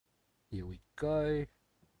Here we go.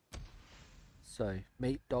 So,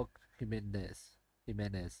 meet Dog Jimenez,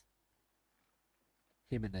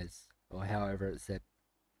 or however it's said.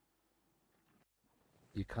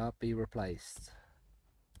 You can't be replaced.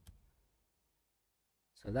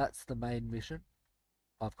 So that's the main mission.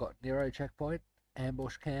 I've got Nero checkpoint,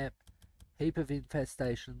 ambush camp, heap of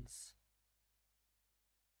infestations,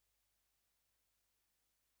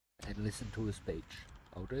 and listen to a speech.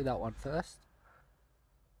 I'll do that one first.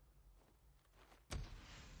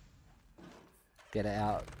 Get it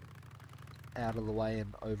out of the way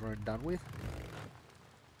and over and done with.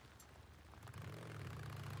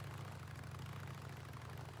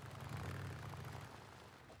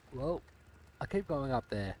 Well, I keep going up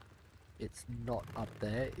there. It's not up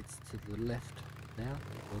there, it's to the left now,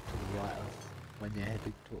 or to the right of when you're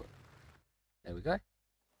heading to it. There we go.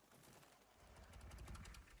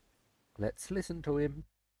 Let's listen to him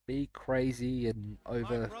be crazy and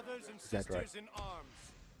over. My brothers and sisters in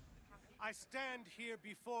arms, I stand here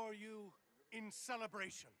before you in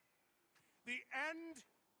celebration. The end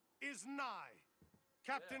is nigh.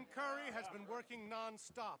 Captain Curry has been working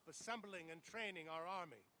non-stop, assembling and training our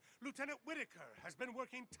army. Lieutenant Whitaker has been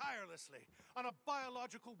working tirelessly on a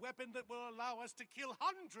biological weapon that will allow us to kill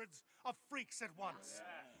hundreds of freaks at once.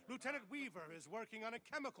 Lieutenant Weaver is working on a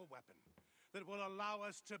chemical weapon that will allow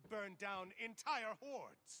us to burn down entire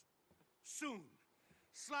hordes. Soon,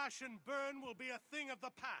 slash and burn will be a thing of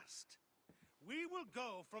the past. We will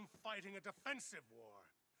go from fighting a defensive war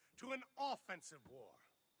to an offensive war,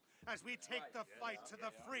 as we take the fight to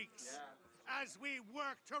the freaks, as we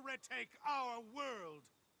work to retake our world.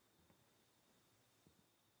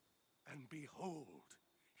 And behold,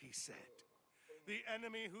 he said, the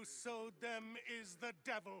enemy who sowed them is the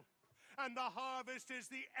devil, and the harvest is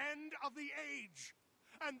the end of the age,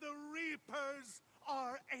 and the reapers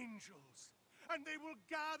are angels, and they will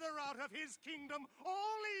gather out of his kingdom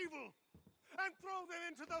all evil and throw them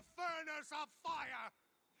into the furnace of fire.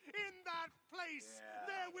 In that place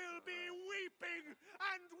there will be weeping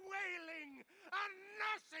and wailing and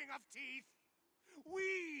gnashing of teeth.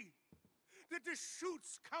 We, the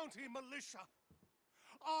Deschutes County Militia,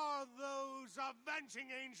 are those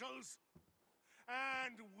avenging angels,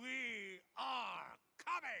 and we are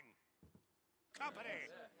coming.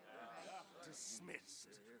 Company dismissed.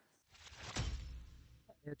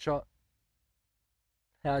 Headshot.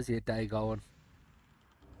 How's your day going?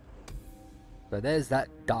 So there's that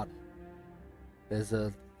done. There's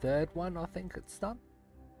a third one, I think it's done.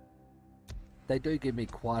 They do give me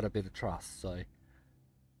quite a bit of trust, so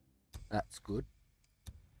that's good.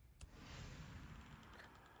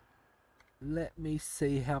 Let me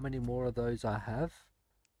see how many more of those I have.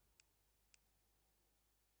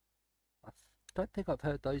 I don't think I've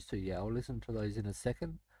heard those two yet. I'll listen to those in a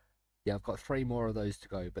second. Yeah, I've got 3 more of those to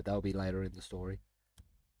go, but they'll be later in the story.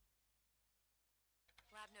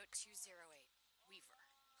 Lab note 208, Weaver.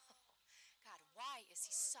 God, why is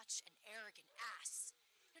he such an arrogant ass?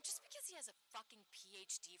 You know, just because he has a fucking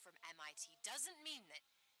PhD from MIT doesn't mean that...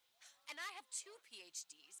 And I have 2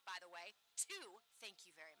 PhDs, by the way. 2, thank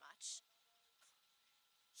you very much.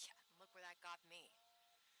 Yeah, and look where that got me.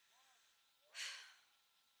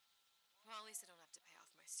 Well, at least I don't have to pay off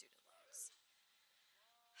my student loans.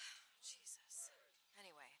 Jesus.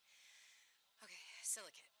 Anyway. Okay,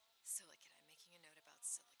 silicate. Silicate. I'm making a note about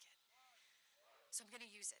silicate. So I'm going to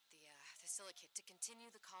use it, the silicate, to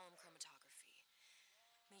continue the column chromatography.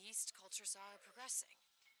 The yeast cultures are progressing.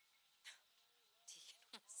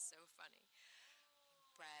 Deacon was so funny.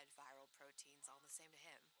 Bread, viral proteins, all the same to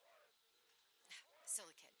him.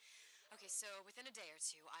 Silicate. Okay, so within a day or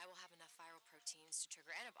 2, I will have enough viral proteins to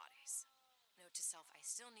trigger antibodies. Note to self, I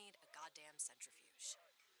still need a goddamn centrifuge.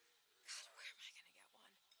 God, where am I gonna get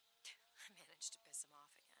one? I managed to piss him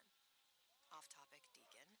off again. Off topic,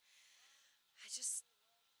 Deacon.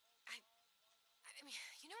 I mean,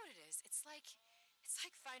 you know what it is? It's like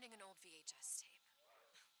finding an old VHS tape.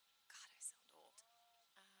 God, I sound old.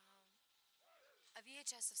 A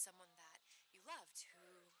VHS of someone that you loved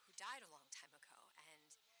who died a long time ago, and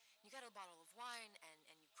you got a bottle of wine, and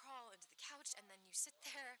you crawl into the couch, and then you sit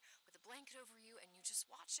there with a blanket over you, and you just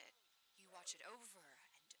watch it. You watch it over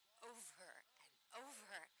and over and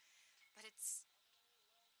over, but it's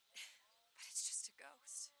just a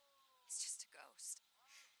ghost. It's just a ghost.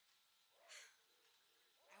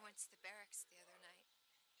 I went to the barracks the other night.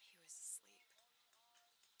 He was asleep.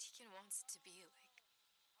 Deacon wants it to be like...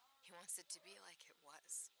 He wants it to be like it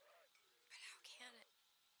was. But how can it?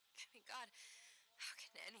 I mean, God, how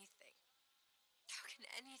can anything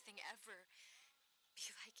ever be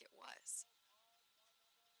like it was?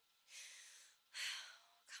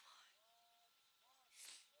 Come on.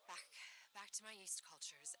 to my yeast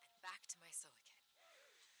cultures and back to my silicate.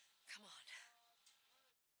 Come on.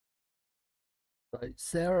 So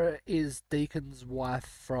Sarah is Deacon's wife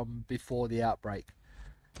from before the outbreak.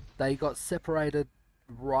 They got separated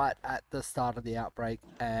right at the start of the outbreak,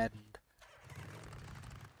 and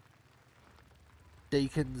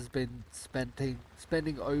Deacon's been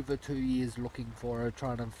spending over 2 years looking for her,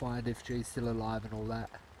 trying to find if she's still alive and all that.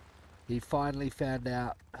 He finally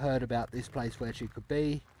heard about this place where she could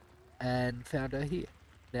be, and found her here.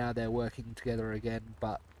 Now they're working together again,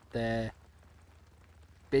 but they're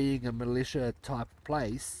being a militia type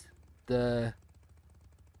place. The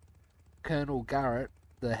Colonel Garrett,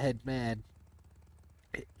 the head man,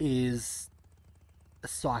 is a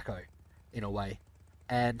psycho in a way,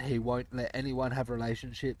 and he won't let anyone have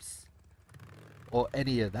relationships or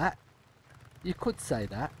any of that. You could say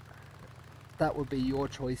that. That would be your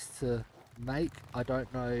choice to make. I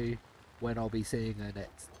don't know when I'll be seeing her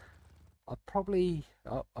next.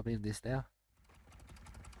 I'm in this now.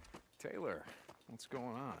 Taylor, what's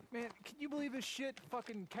going on? Man, can you believe this shit?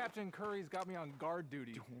 Fucking Captain Curry's got me on guard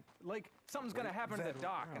duty. Like, something's gonna happen to the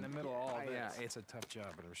dock in the middle of all this. Yeah, it's a tough job,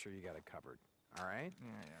 but I'm sure you got it covered. All right?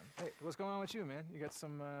 Yeah. Hey, what's going on with you, man? You got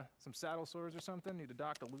some saddle sores or something? Need a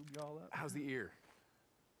doc to lube you all up? How's the ear?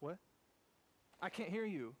 What? I can't hear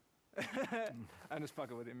you. I'm just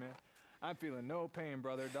fucking with you, man. I'm feeling no pain,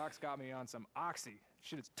 brother. Doc's got me on some oxy.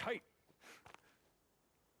 Shit is tight.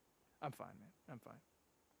 I'm fine, man. I'm fine.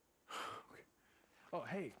 Okay. Oh,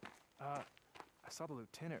 hey. I saw the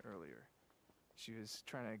lieutenant earlier. She was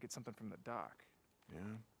trying to get something from the dock.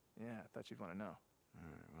 Yeah? Yeah, I thought you'd want to know. All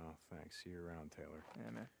right, well, thanks. See you around, Taylor.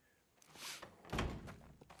 Yeah, man.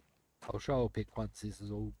 I'll show a pic once this is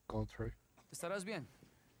all gone through. Estarás bien.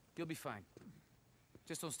 You'll be fine.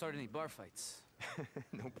 Just don't start any bar fights.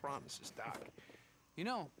 No promises, Doc. You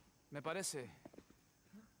know, me parece.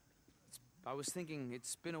 I was thinking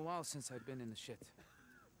it's been a while since I've been in the shit.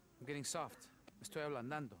 I'm getting soft. Estoy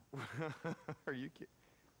ablandando. Are you kidding?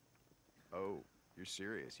 Oh, you're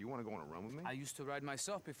serious? You want to go on a run with me? I used to ride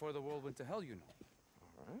myself before the world went to hell, you know.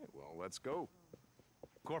 All right, well, let's go.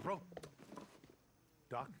 Corporal?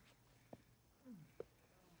 Doc?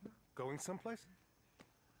 Going someplace?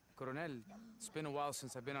 Coronel, it's been a while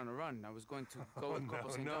since I've been on a run. I was going to go with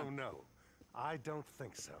Corporal St. John. No. I don't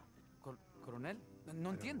think so. Coronel? No I don't know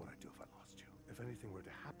entiendo. what I'd do if I lost you. If anything were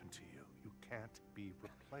to happen to you, you can't be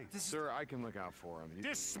replaced. Sir, I can look out for him.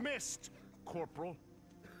 Dismissed, Corporal.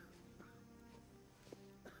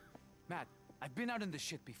 Matt, I've been out in the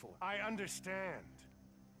shit before. I understand.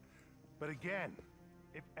 But again,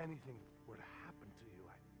 if anything were to happen to you,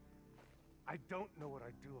 I don't know what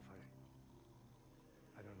I'd do if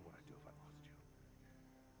I don't know what I'd do if I lost you.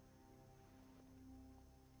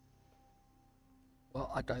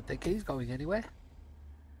 Well, I don't think he's going anywhere.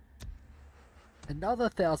 Another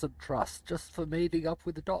 1,000 trust just for meeting up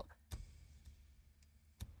with the doc.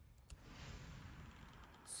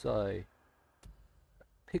 So,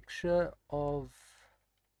 picture of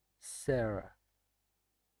Sarah.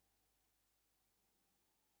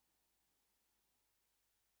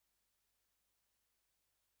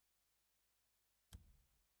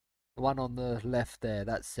 The one on the left there,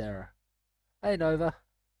 that's Sarah. Hey Nova.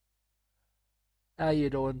 How you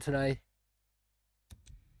doing today?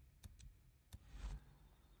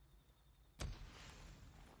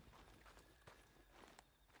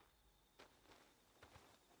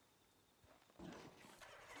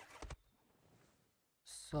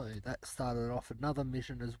 So that started off another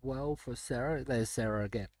mission as well for Sarah. There's Sarah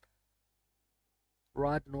again.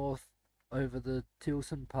 Ride north over the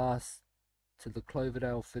Tilson Pass to the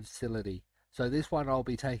Cloverdale facility. So this one I'll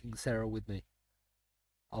be taking Sarah with me.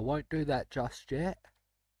 I won't do that just yet.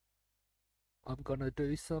 I'm gonna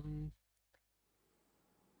do some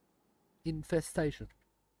infestation.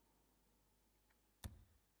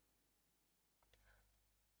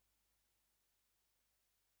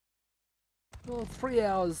 Well, 3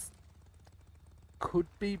 hours could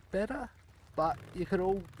be better, but it could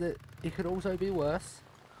also be worse.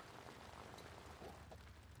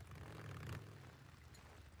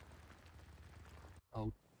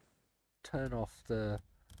 I'll turn off the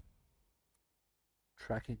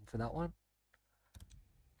tracking for that one.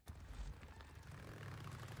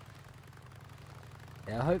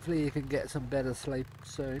 Yeah, hopefully you can get some better sleep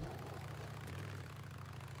soon.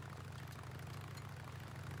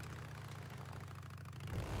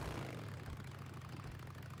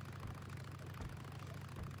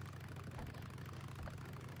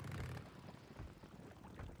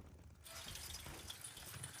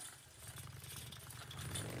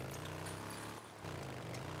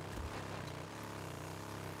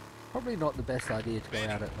 Probably not the best idea to go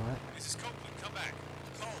out at night. This is Copeland. Come back.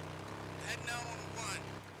 Cole, heading out on a run.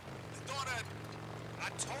 I thought I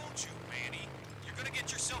told you, Manny. You're gonna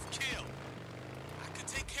get yourself killed. I could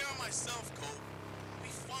take care of myself, Cole. I'll be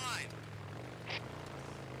fine.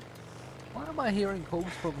 Why am I hearing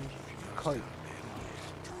calls from Cope?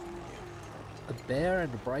 A bear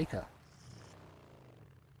and a breaker.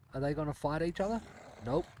 Are they gonna fight each other?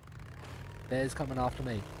 Nope. Bear's coming after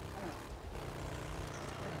me.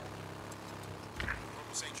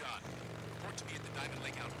 St. John, report to me at the Diamond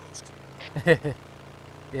Lake outpost.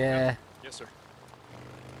 Yeah. Yes, sir.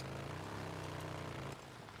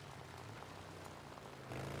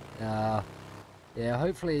 Yeah,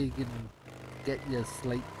 hopefully you can get your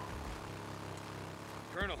sleep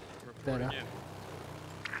Colonel, better. reporting in.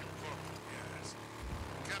 Yes.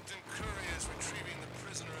 Captain Curry is retrieving the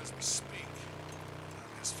prisoner as we speak.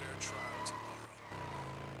 On his fair trial tomorrow.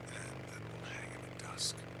 And then we'll hang him at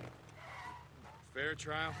dusk. Fair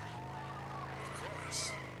trial? Of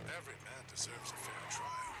course. Every man deserves a fair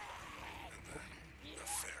trial. And then a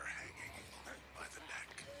fair hanging by the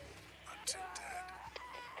neck until dead.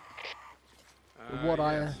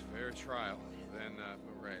 Yes, fair trial. Then,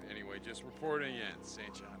 right. Anyway, just reporting in.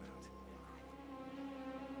 St. John out.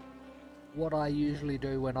 What I usually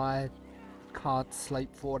do when I can't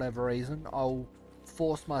sleep for whatever reason, I'll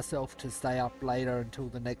force myself to stay up later until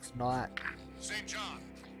the next night. St. John.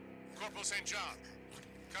 Corporal St. John.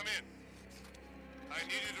 Come in. I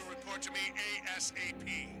need you to report to me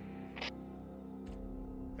ASAP.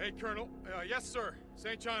 Hey, Colonel. Yes, sir.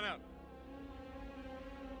 St. John out.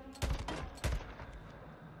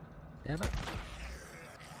 Damn it.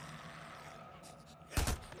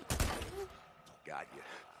 Got you.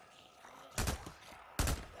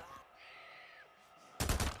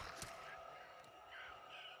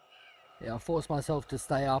 Yeah, I force myself to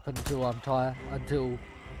stay up until I'm tired, until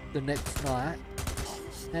the next night,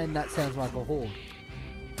 and that sounds like a horde.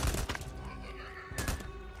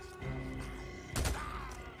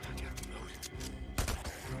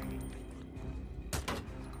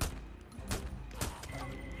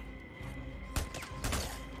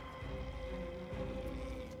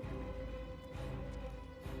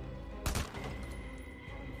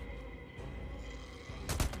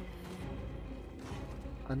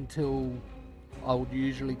 Until I would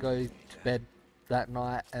usually go to bed that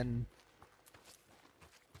night, and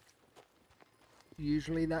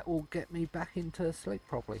usually that will get me back into sleep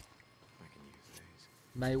properly. I can use these.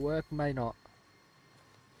 May work, may not.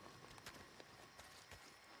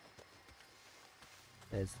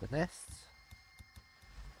 There's the nests.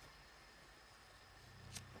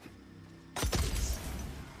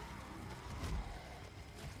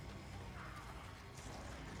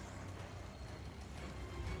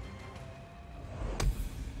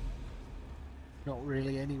 Not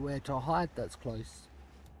really anywhere to hide that's close.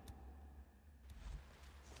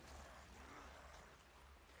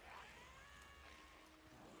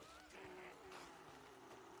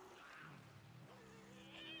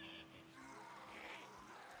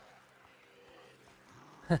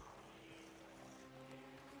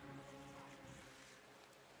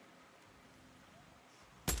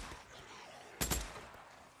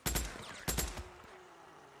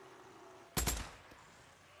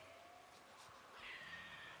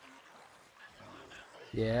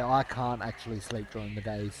 Yeah, I can't actually sleep during the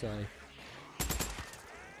day, so...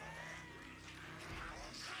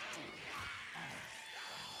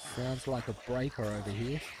 Sounds like a breaker over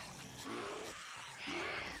here.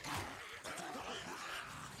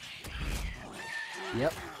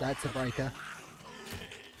 Yep, that's a breaker.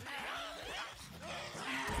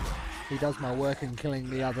 He does my work in killing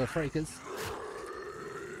the other freakers.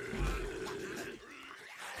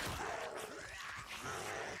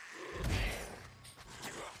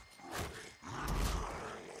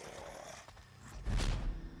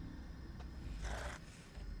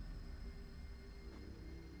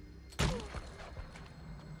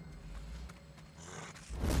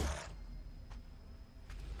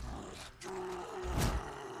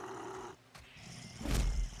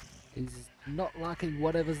 He's not liking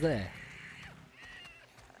whatever's there.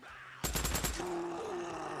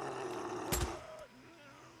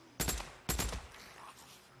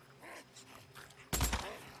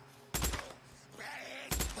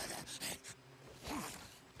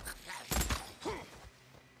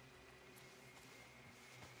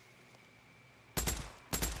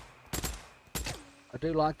 I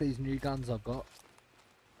do like these new guns I've got.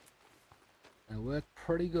 They work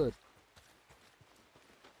pretty good.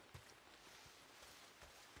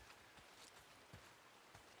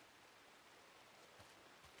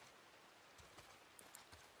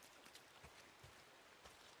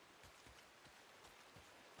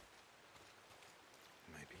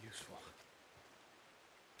 useful.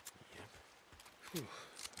 Yep. Whew.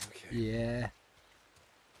 Okay. Yeah.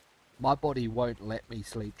 My body won't let me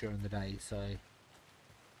sleep during the day, so...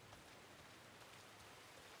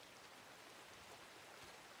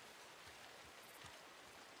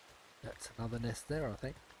 That's another nest there, I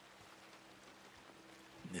think.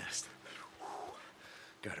 Nest. Whew.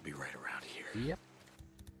 Gotta be right around here. Yep.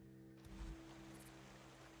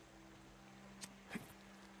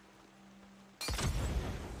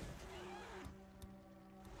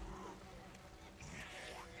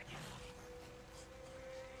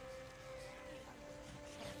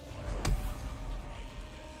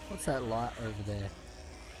 What's that light over there?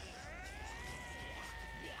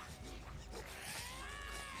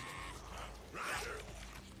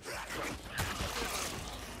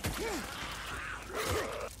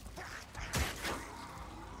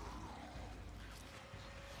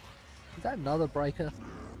 Is that another breaker?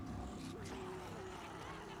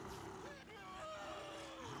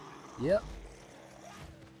 Yep.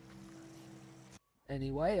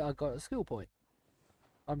 Anyway, I got a skill point.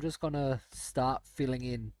 I'm just gonna start filling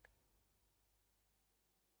in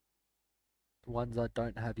the ones I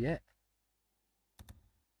don't have yet.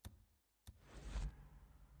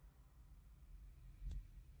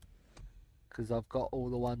 Because I've got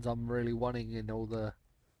all the ones I'm really wanting in all the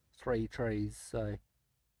 3 trees, so...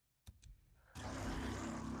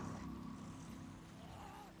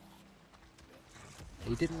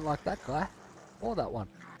 He didn't like that guy, or that one.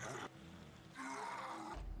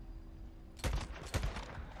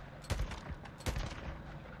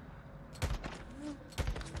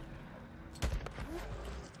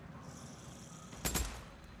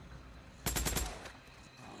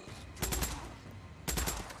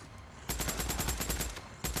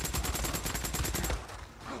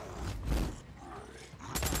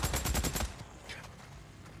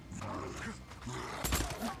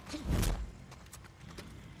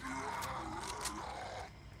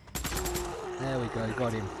 There we go,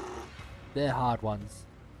 got him. They're hard ones.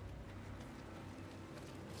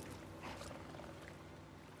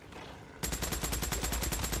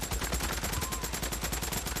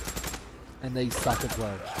 And these suck as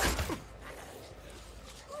well.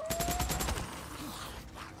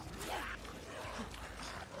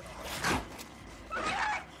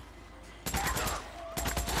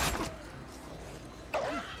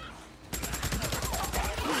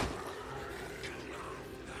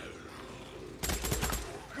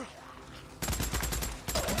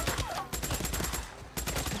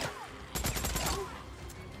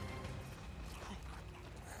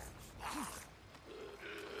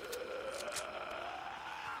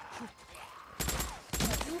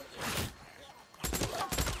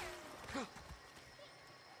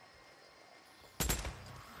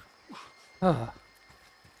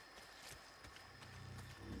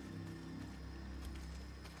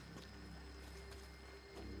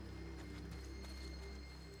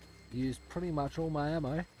 Used pretty much all my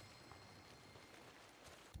ammo.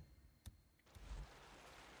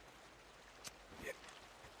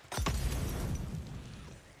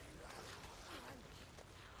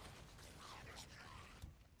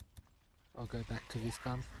 I'll go back to this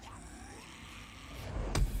gun.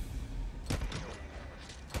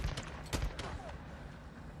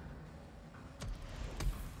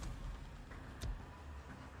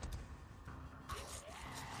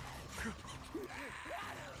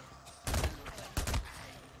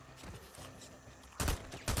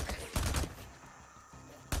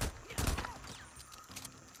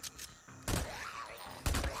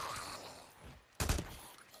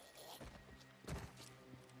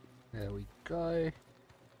 There we go.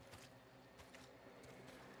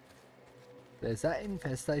 There's that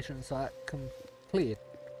infestation site cleared.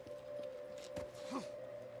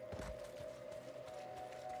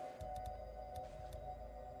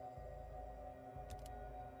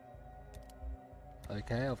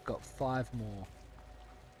 Okay, I've got 5 more.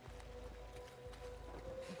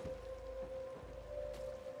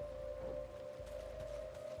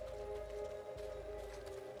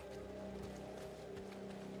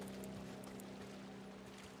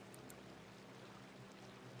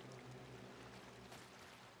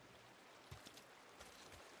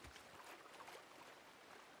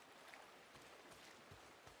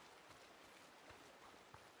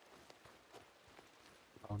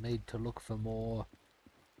 I'll need to look for more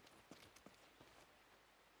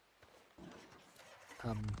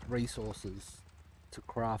resources to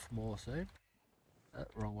craft more soon.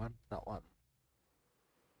 Wrong one, that one.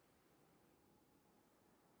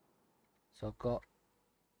 So I've got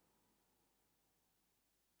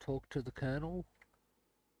talk to the Colonel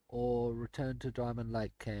or return to Diamond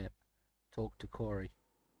Lake Camp. Talk to Corey.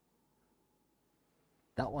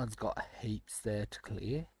 That one's got heaps there to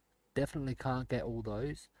clear. Definitely can't get all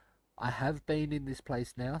those. I have been in this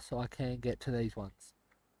place now, so I can get to these ones.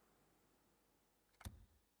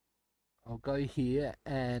 I'll go here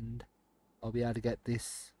and I'll be able to get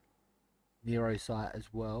this Nero site as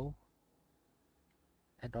well.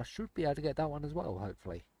 And I should be able to get that one as well,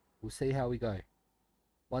 hopefully. We'll see how we go.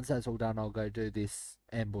 Once that's all done, I'll go do this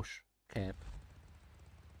ambush camp.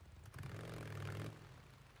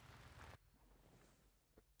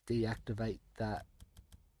 Deactivate that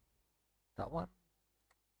one.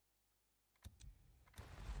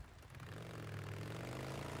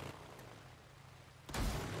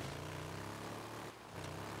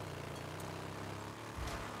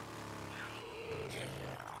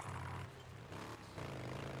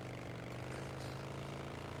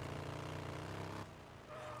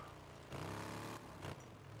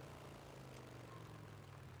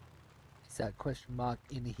 Is that question mark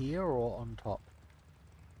in here or on top?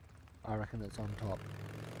 I reckon it's on top.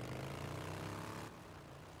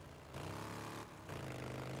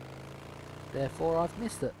 Therefore, I've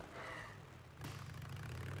missed it.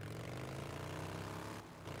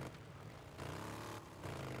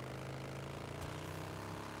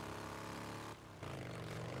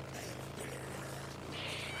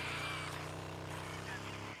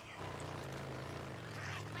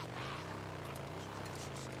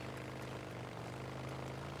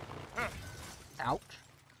 Ouch.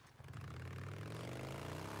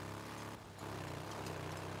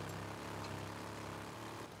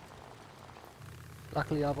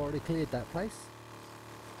 Luckily, I've already cleared that place.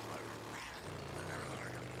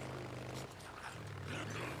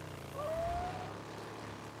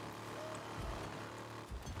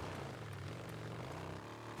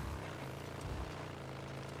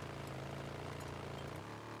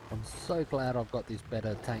 I'm so glad I've got this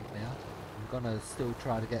better tank now. I'm gonna still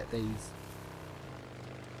try to get these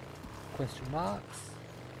question marks.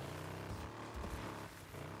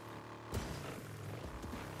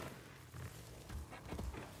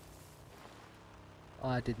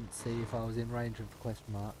 I didn't see if I was in range of the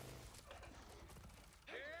question mark.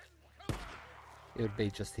 It would be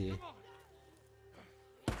just here.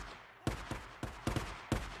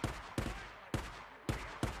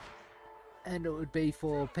 And it would be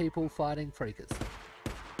for people fighting freakers.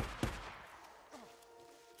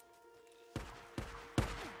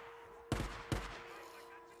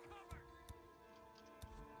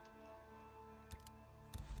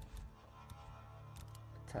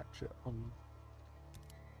 Attach it on.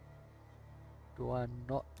 Do I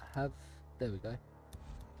not have? There we go.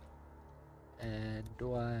 And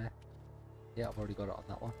do I? Yeah, I've already got it on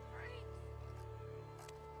that one.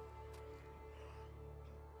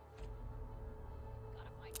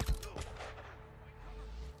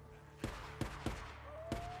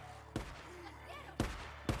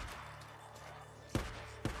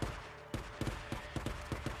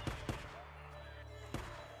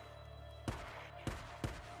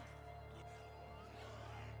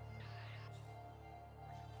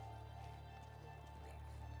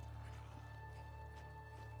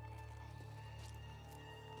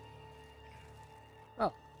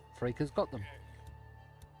 Oh, Freaker's got them.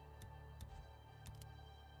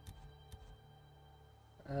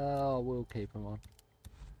 Oh, we'll keep them on.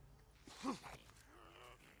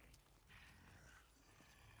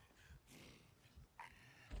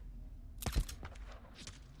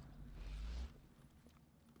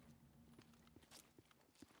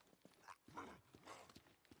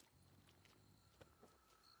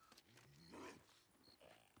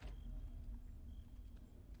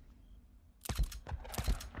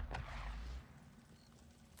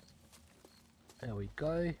 There we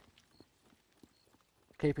go.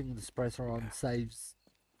 Keeping the suppressor on saves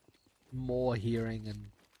more hearing and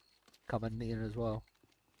coming in as well.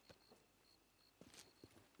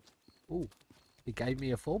 Ooh, he gave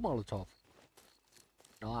me a full Molotov.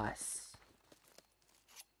 Nice.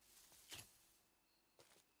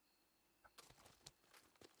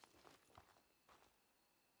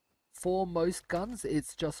 For most guns,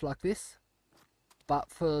 it's just like this. But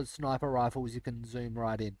for sniper rifles, you can zoom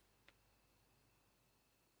right in.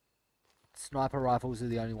 Sniper rifles are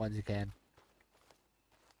the only ones you can.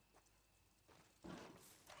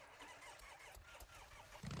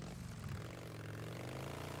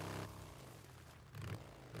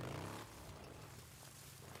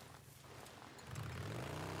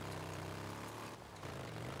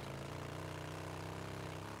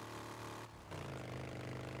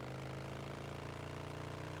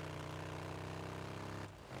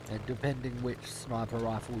 And depending which sniper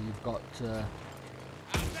rifle you've got,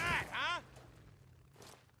 How's that, huh?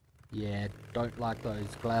 Yeah, don't like those.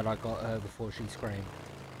 Glad I got her before she screamed.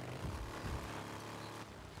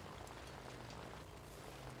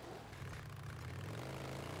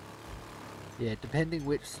 Yeah, depending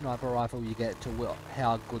which sniper rifle you get to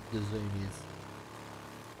how good the zoom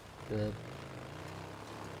is.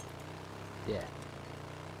 Yeah.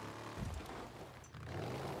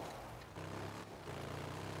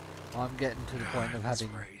 I'm getting to the point of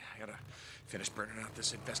having... Right. I gotta finish burning out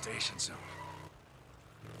this infestation zone.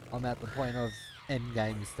 I'm at the point of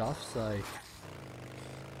endgame stuff, so...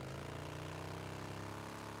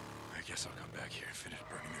 I guess I'll come back here and finish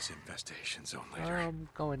burning this infestation zone later. I'm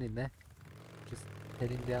going in there. Just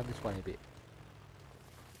heading down this way a bit.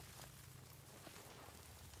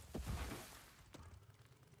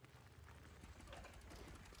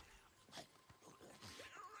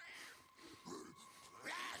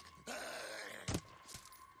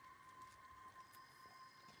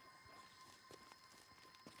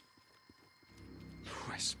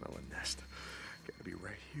 I smell a nest. Gotta be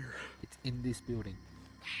right here. It's in this building.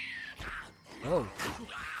 Oh,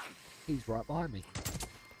 he's right behind me.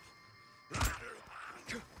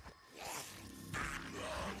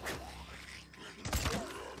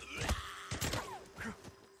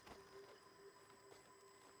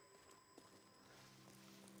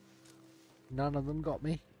 None of them got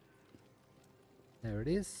me. There it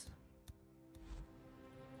is.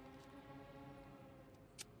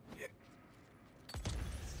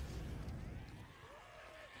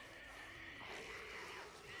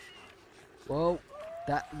 Well,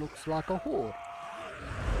 that looks like a horde.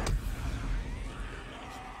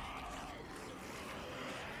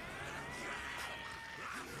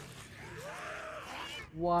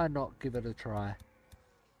 Why not give it a try?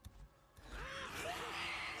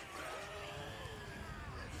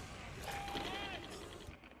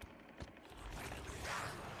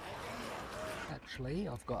 Actually,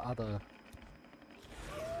 I've got other...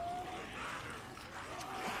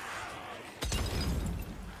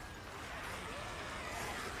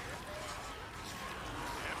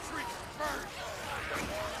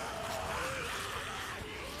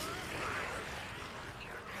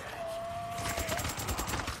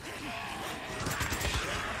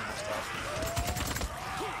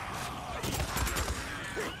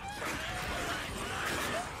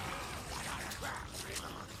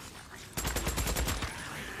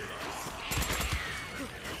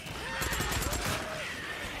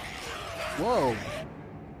 Whoa!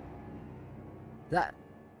 That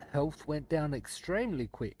health went down extremely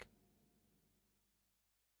quick.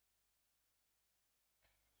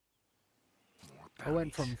 I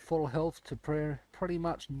went from full health to pretty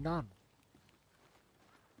much none.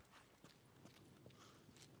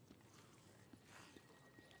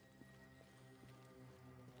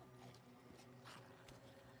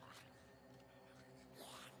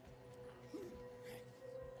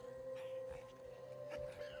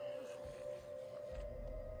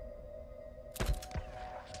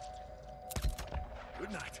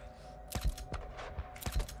 Good night.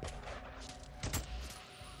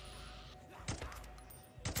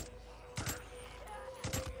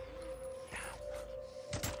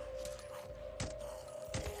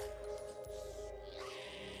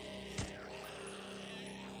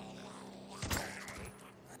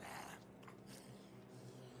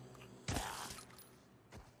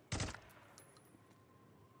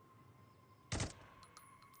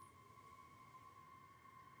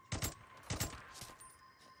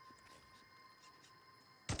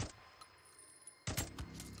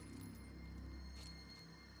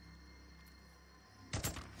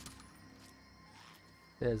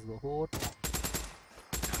 There's the horde. Not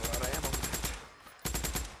a lot of ammo left.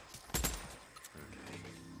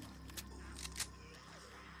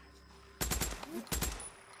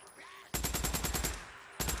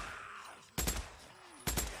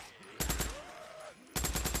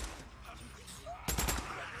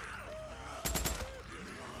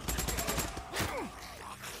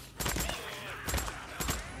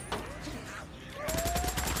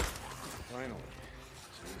 Finally.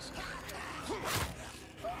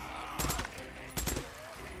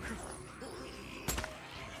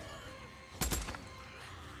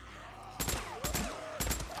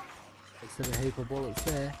 There's a heap of bullets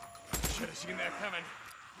there. Should have seen that coming.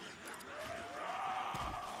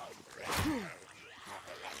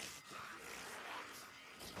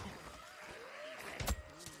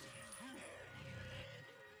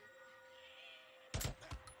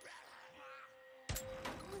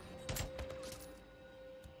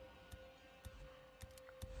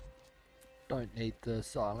 Don't need the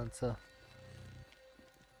silencer.